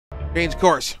Change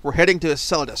course. We're heading to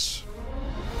Enceladus.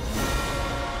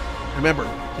 Remember,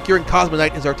 securing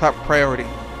Cosmonite is our top priority.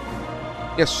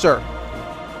 Yes, sir.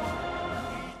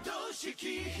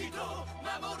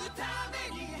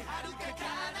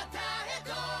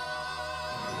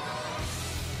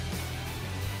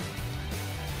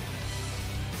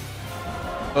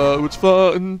 Oh, it's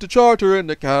fun to charter an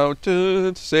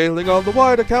accountant, sailing on the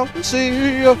wide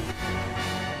accountancy.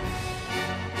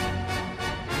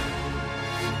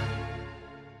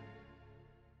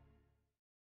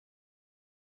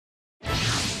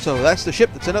 So that's the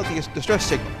ship that sent out the distress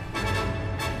signal.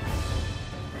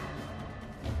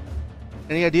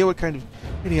 Any idea what kind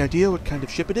of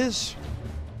ship it is?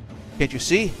 Can't you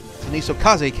see? It's an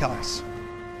Isokaze class.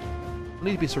 No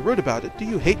need to be so rude about it. Do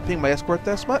you hate being my escort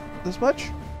this much?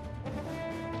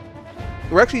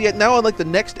 We're actually now on like the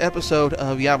next episode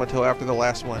of Yamato after the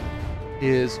last one.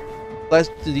 The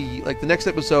next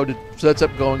episode sets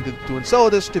up going to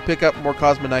Enceladus to pick up more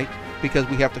Cosmonite because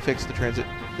we have to fix the transit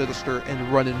register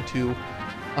and run into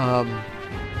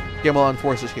Gamelon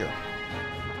forces here.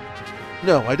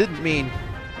 No, I didn't mean.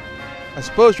 I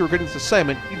suppose you were getting this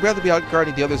assignment. You'd rather be out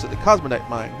guarding the others at the Cosmonite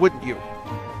mine, wouldn't you?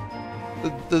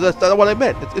 That's not what I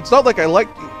meant. It's not like I like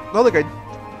you. Not like I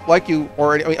like you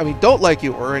or don't like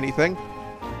you or anything.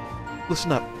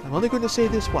 Listen up. I'm only going to say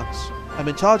this once. I'm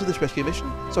in charge of this rescue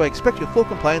mission, so I expect your full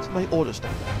compliance with my orders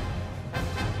now.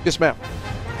 Yes, ma'am.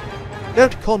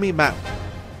 Don't call me ma'am.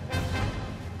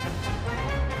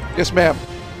 Yes, ma'am.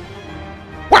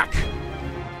 Whack!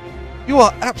 You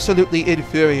are absolutely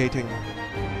infuriating.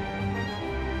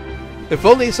 If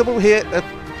only someone here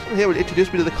would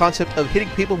introduce me to the concept of hitting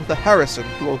people with a Harrison,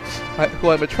 who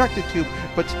I'm attracted to,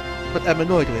 but am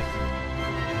annoyed with.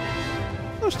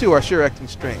 Those two are sure acting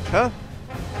strange, huh?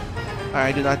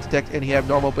 I do not detect any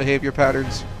abnormal behavior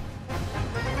patterns.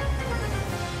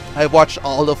 I've watched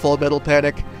all the Full Metal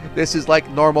Panic. This is like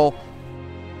normal.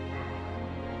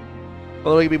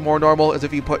 Well, it would be more normal as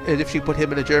if she put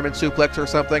him in a German suplex or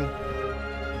something.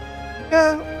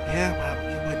 Yeah, well,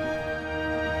 you wouldn't.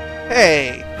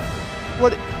 Hey,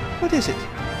 what is it?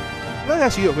 Can I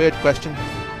ask you a weird question?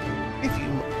 If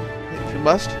you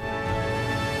must.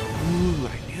 Ooh,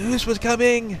 I knew this was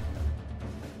coming. Do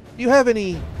you have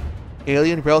any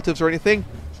alien relatives or anything?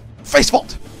 Face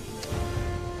fault!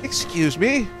 Excuse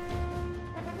me?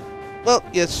 Well,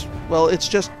 yes. Well, it's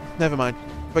just... Never mind.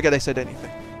 Forget I said anything.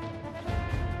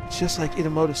 It's just like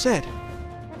Inamoto said.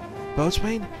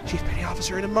 Boatswain? Chief Petty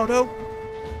Officer Inamoto?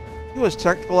 He was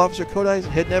Tactical Officer Kodai's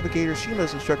and Head Navigator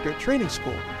Shima's instructor at training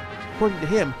school. According to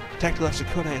him, Tactical Officer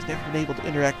Kodai has never been able to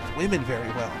interact with women very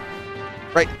well.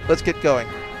 Right, let's get going.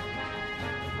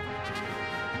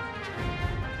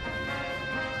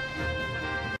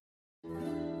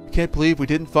 I can't believe we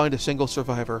didn't find a single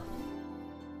survivor.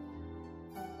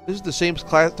 This is the same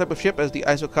type of ship as the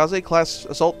Isokaze class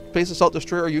space assault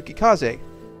destroyer Yukikaze.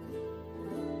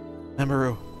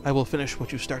 Mamoru, I will finish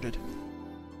what you started.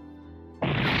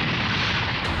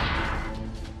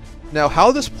 Now,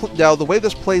 the way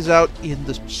this plays out in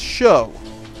the show,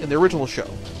 in the original show,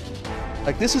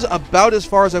 like this is about as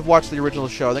far as I've watched the original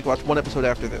show. I think I watched one episode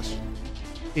after this.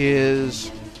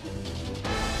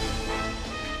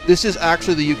 This is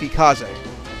actually the Yukikaze,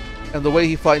 and the way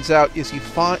he finds out is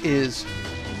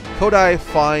Kodai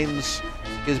finds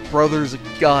his brother's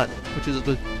gun, which is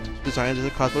designed as a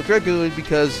Cosmo Dragoon,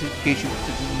 because in case you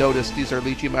didn't notice, these are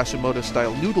Lichi Matsumoto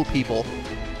style noodle people.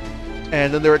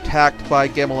 And then they're attacked by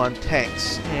Gamelon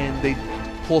tanks, and they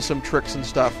pull some tricks and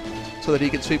stuff so that he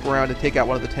can sweep around and take out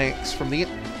one of the tanks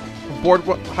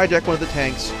hijack one of the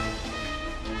tanks,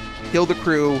 kill the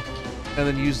crew, and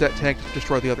then use that tank to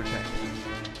destroy the other tank.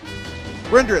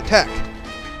 We're under attack.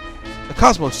 The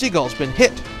Cosmos Seagull's been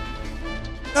hit.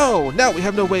 No, now we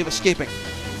have no way of escaping.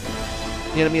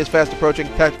 The enemy is fast approaching.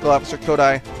 Tactical Officer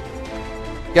Kodai.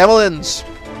 Gamelons!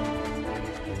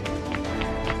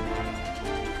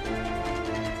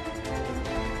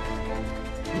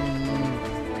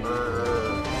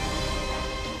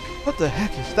 What the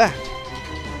heck is that?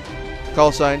 The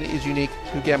call sign is unique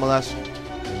to Gamelas.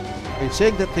 Are you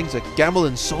saying that thing's a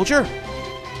Gamelon soldier?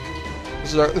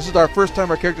 This is our first time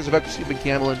our characters have actually seen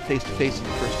Gamelon face to face for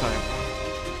the first time.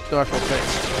 No actual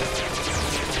face.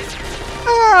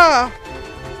 Ah!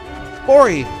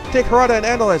 Ori, take Harada and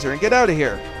Analyzer and get out of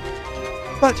here.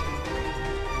 But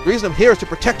the reason I'm here is to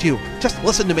protect you. Just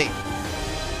listen to me.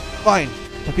 Fine,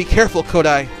 but be careful,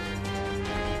 Kodai.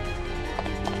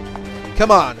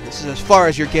 Come on, this is as far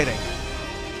as you're getting.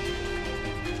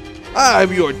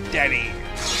 I'm your daddy.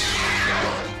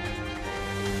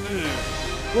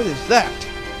 What is that?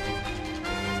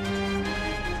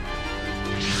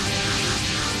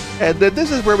 And then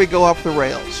this is where we go off the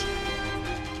rails.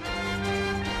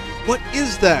 What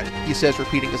is that? He says,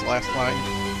 repeating his last line.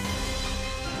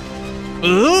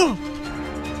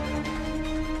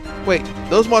 Wait,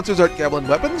 those monsters aren't Gamelin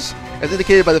weapons? As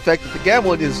indicated by the fact that the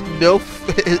Gamelin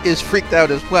is freaked out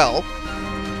as well.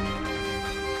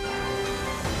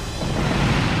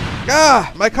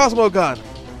 Ah! My Cosmo gun!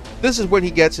 This is when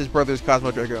he gets his brother's Cosmo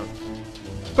Dragoon.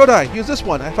 Kodai, use this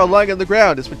one. I found lying on the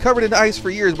ground. It's been covered in ice for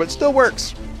years, but it still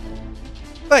works.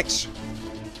 Thanks.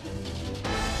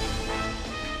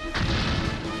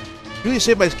 Really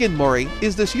saved my skin, Mori.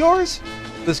 Is this yours?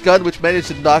 This gun which managed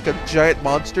to knock a giant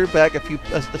monster back a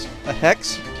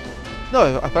hex?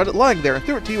 No, I found it lying there and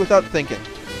threw it to you without thinking.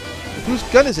 But whose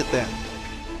gun is it then?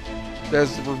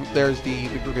 There's the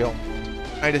big reveal.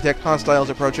 I detect hostiles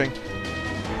approaching.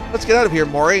 Let's get out of here,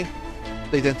 Mori.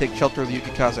 They then take shelter of the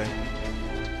Yukikaze.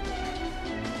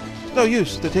 No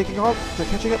use. They're catching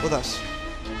up with us.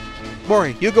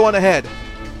 Mori, you go on ahead.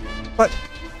 But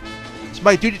it's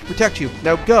my duty to protect you.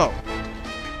 Now go.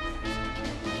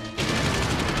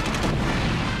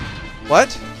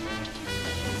 What?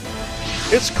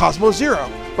 It's Cosmo Zero.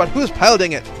 But who's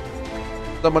piloting it?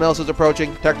 Someone else is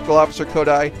approaching. Tactical Officer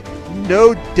Kodai.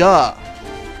 No duh.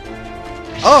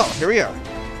 Oh, here we are.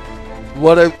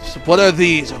 What are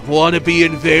these? Wannabe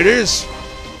invaders?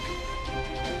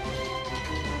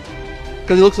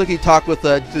 Because he looks like he talked with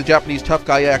the Japanese tough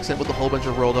guy accent with a whole bunch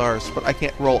of rolled R's. But I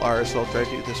can't roll R's, so I'll try to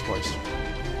do this voice.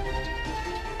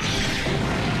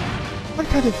 What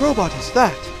kind of robot is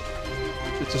that?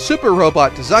 It's a super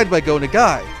robot designed by Go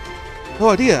Nagai. No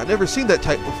idea, I've never seen that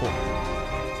type before.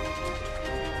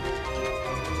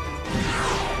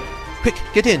 Quick,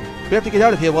 get in. We have to get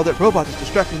out of here while that robot is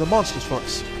distracting the monsters for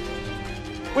us.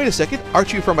 Wait a second,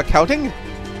 aren't you from accounting?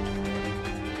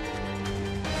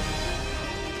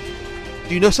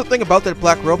 Do you know something about that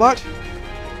black robot?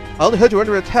 I only heard you were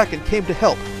under attack and came to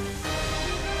help.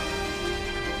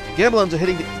 The Gamelins are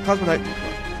hitting the Cosmonite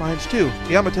mines too.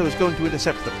 Yamato is going to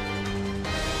intercept them.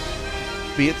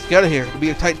 Let's get out of here. It'll be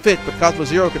a tight fit, but Cosmo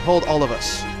Zero can hold all of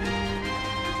us.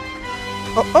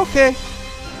 Oh, okay.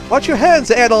 Watch your hands,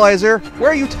 Analyzer!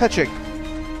 Where are you touching?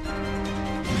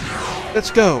 Let's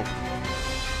go.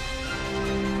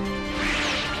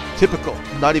 Typical.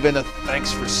 Not even a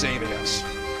thanks for saving us.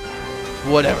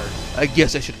 Whatever. I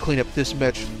guess I should clean up this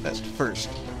mess first.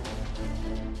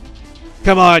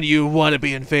 Come on, you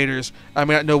wannabe invaders. I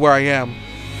may not know where I am,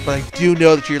 but I do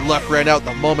know that your luck ran out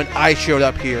the moment I showed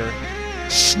up here.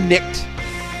 Snicked.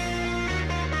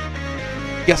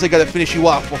 Guess I gotta finish you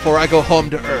off before I go home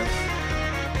to Earth.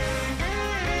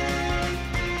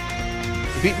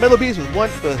 Defeat Metal Beast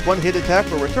with one hit attack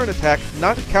or return attack,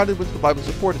 not counted with survival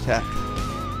support attack.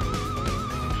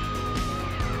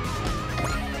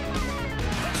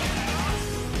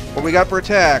 What we got for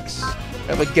attacks?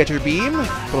 I have a Getter Beam,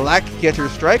 Black Getter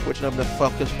Strike, which I'm gonna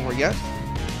focus for yet.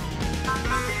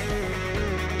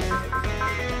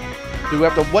 Do we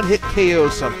have to one-hit KO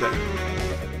something?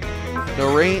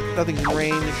 No range, nothing's in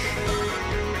range.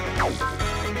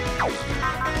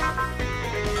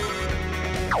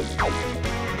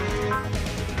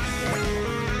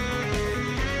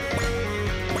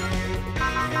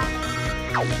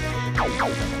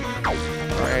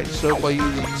 Alright,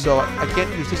 so I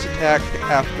can't use this attack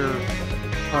after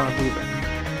moving.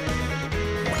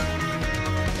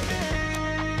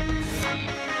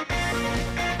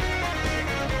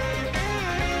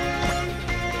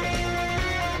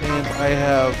 And I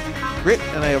have Grit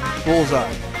and I have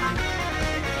Bullseye.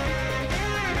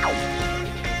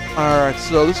 Alright,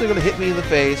 so this is going to hit me in the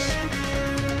face,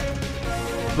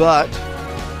 but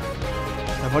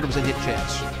I have 100% hit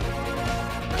chance.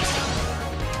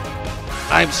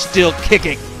 I'm still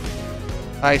kicking.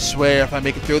 I swear if I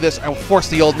make it through this, I will force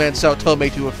the old man Saotome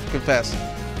to confess.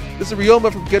 This is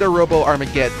Ryoma from Getter Robo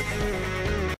Armageddon.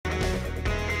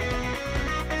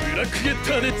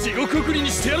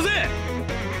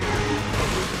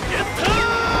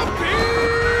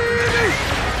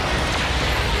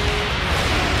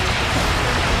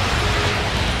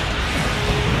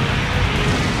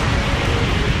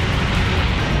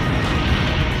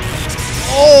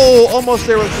 Oh, almost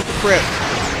there with the crit.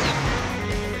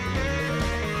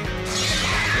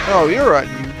 Oh, you're a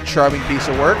charming piece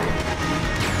of work.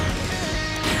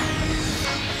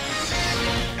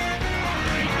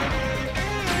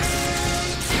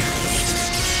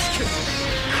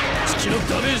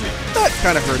 That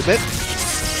kind of hurt a bit.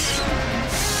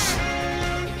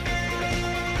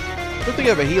 Good thing I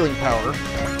have a healing power.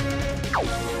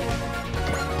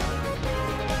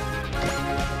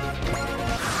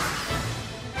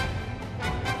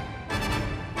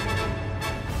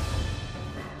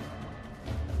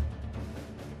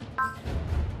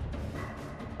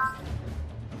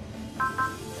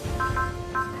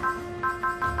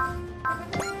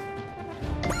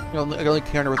 I can only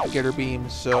counter with the Gator Beam,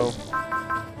 so...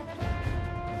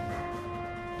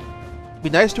 It'd be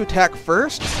nice to attack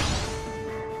first,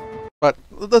 but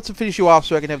let's finish you off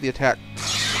so I can have the attack.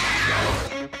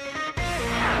 Give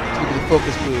you the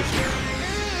focus boost.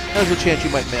 There's a chance you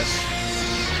might miss.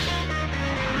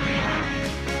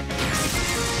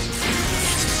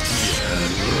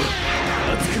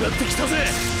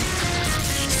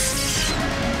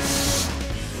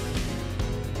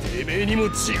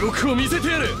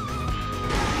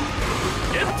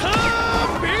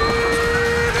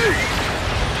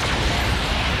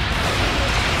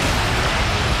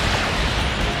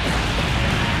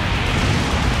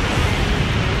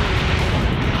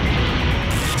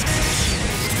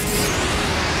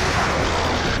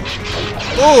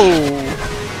 Oh,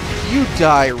 you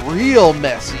die real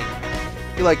messy.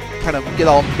 You like kind of get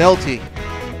all melty.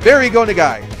 Very going to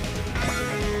guy.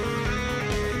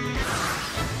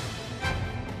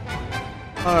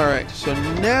 All right, so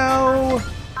now. All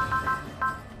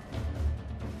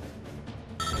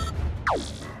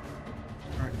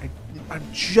right, I'm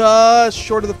just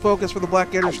short of the focus for the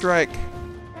Black Gator Strike.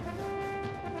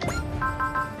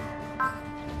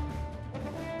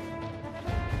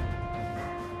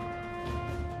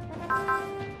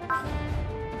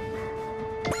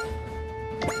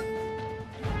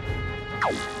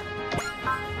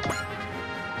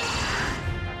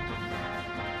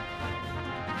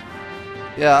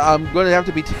 Yeah, I'm going to have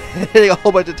to be taking a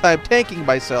whole bunch of time tanking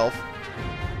myself.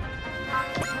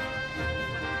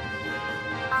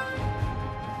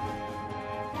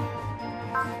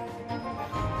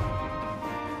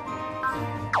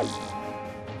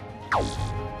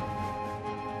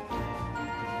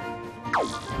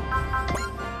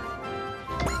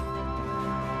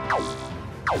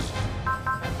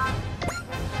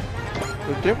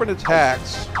 With different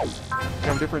attacks,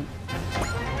 have different...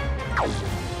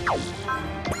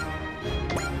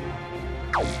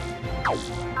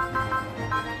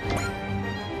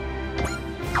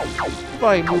 If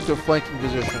I move to flanking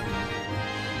position.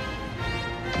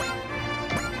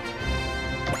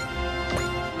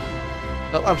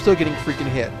 No, I'm still getting freaking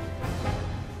hit.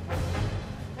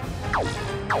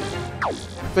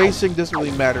 Facing doesn't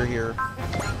really matter here.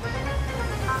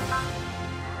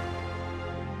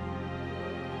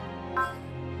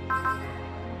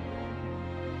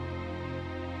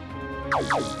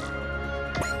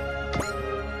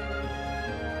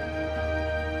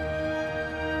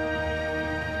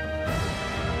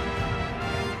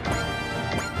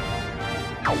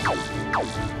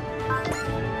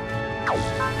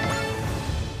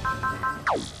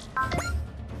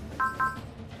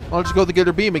 I'll just go with the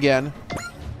Gator Beam again.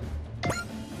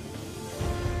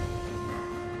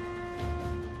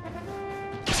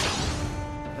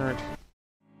 Alright.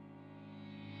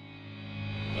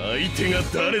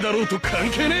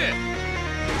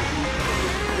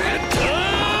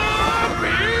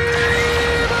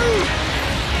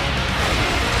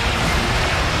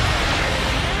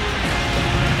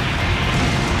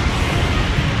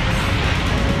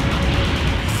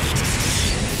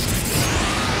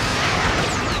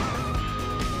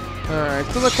 Alright,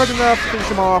 still not quite enough to finish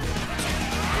him off.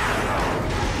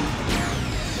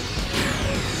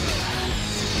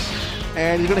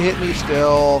 And he's gonna hit me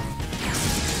still.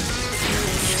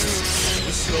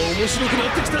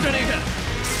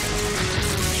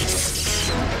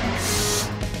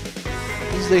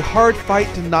 This is a hard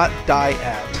fight to not die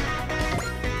at.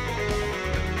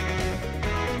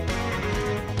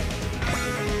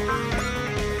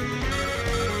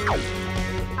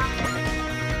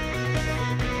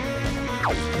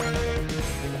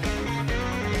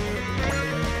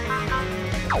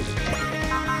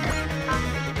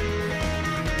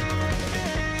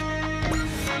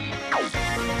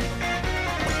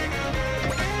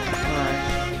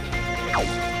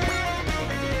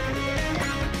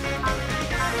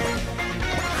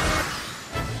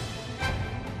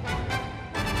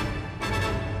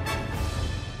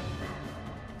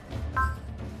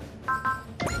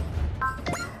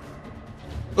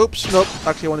 Oops, nope.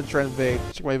 Actually, I wanted to try and evade.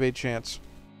 Check my evade chance.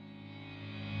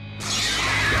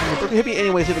 If they're gonna hit me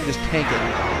anyways, if I can just tank it.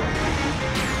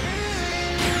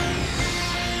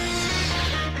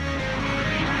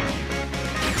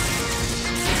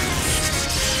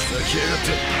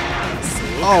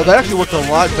 Oh, that actually worked a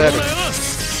lot better.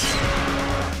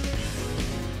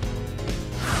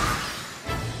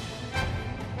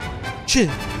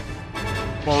 Chin.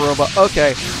 More robot.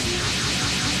 Okay.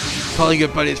 Calling your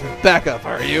buddies for backup,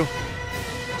 are you?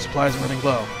 Supplies are running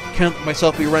low. Can't let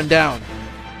myself be run down.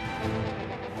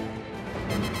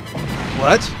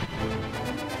 What?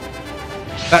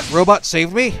 That robot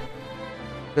saved me?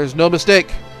 There's no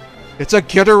mistake. It's a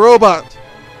getter robot!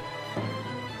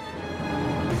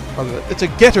 It's a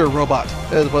getter robot,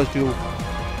 as opposed to...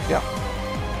 Yeah.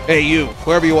 Hey you,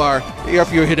 whoever you are,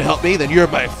 if you're here to help me, then you're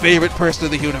my favorite person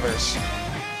in the universe.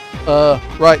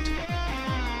 Right.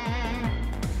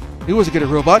 It was a getter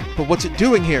robot, but what's it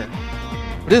doing here?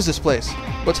 What is this place?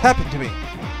 What's happened to me?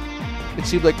 It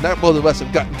seemed like not both of us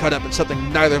have gotten caught up in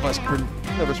something neither of us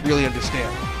really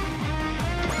understand.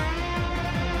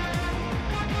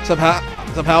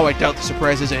 Somehow I doubt the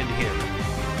surprises end here.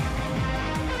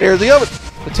 There's the oven!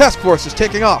 The task force is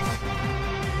taking off!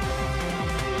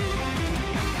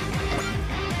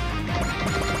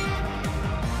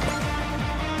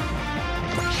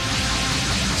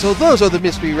 So those are the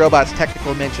mystery robots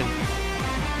technical mentioned.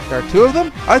 There are two of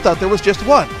them? I thought there was just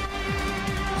one.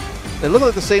 They look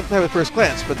like the same type at first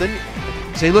glance, but then...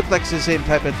 They look like the same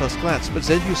type at first glance, but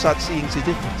then you start seeing the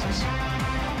differences.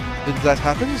 Then that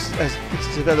happens as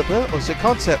it's a developer, or it's a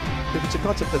concept. If it's a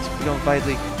concept that's known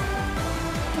widely.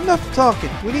 Enough talking.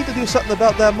 We need to do something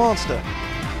about that monster.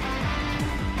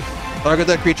 Target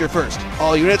that creature first.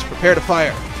 All units, prepare to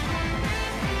fire.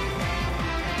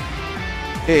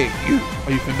 Hey, you.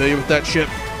 Are you familiar with that ship?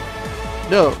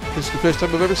 No, this is the first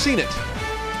time I've ever seen it.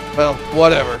 Well,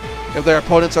 whatever. If their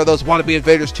opponents are those wannabe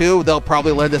invaders too, they'll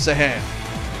probably lend us a hand.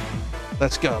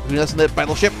 Let's go. Between us and that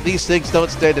battleship, these things don't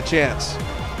stand a chance.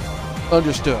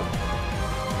 Understood.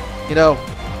 You know,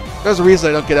 there's a reason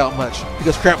I don't get out much.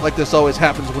 Because crap like this always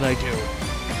happens when I do.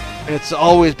 And it's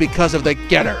always because of the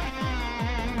getter.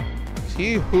 Is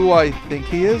he who I think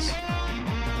he is?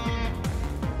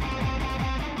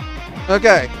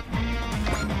 Okay.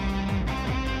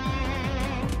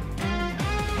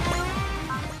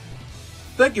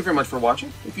 Thank you very much for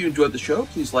watching. If you enjoyed the show,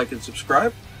 please like and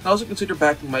subscribe. And also consider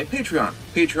backing my Patreon.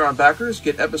 Patreon backers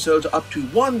get episodes up to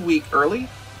 1 week early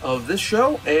of this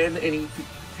show and any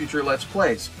future Let's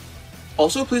Plays.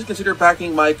 Also, please consider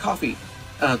backing my Ko-fi.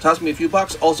 Toss me a few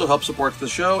bucks also helps support the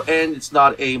show, and it's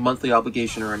not a monthly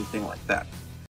obligation or anything like that.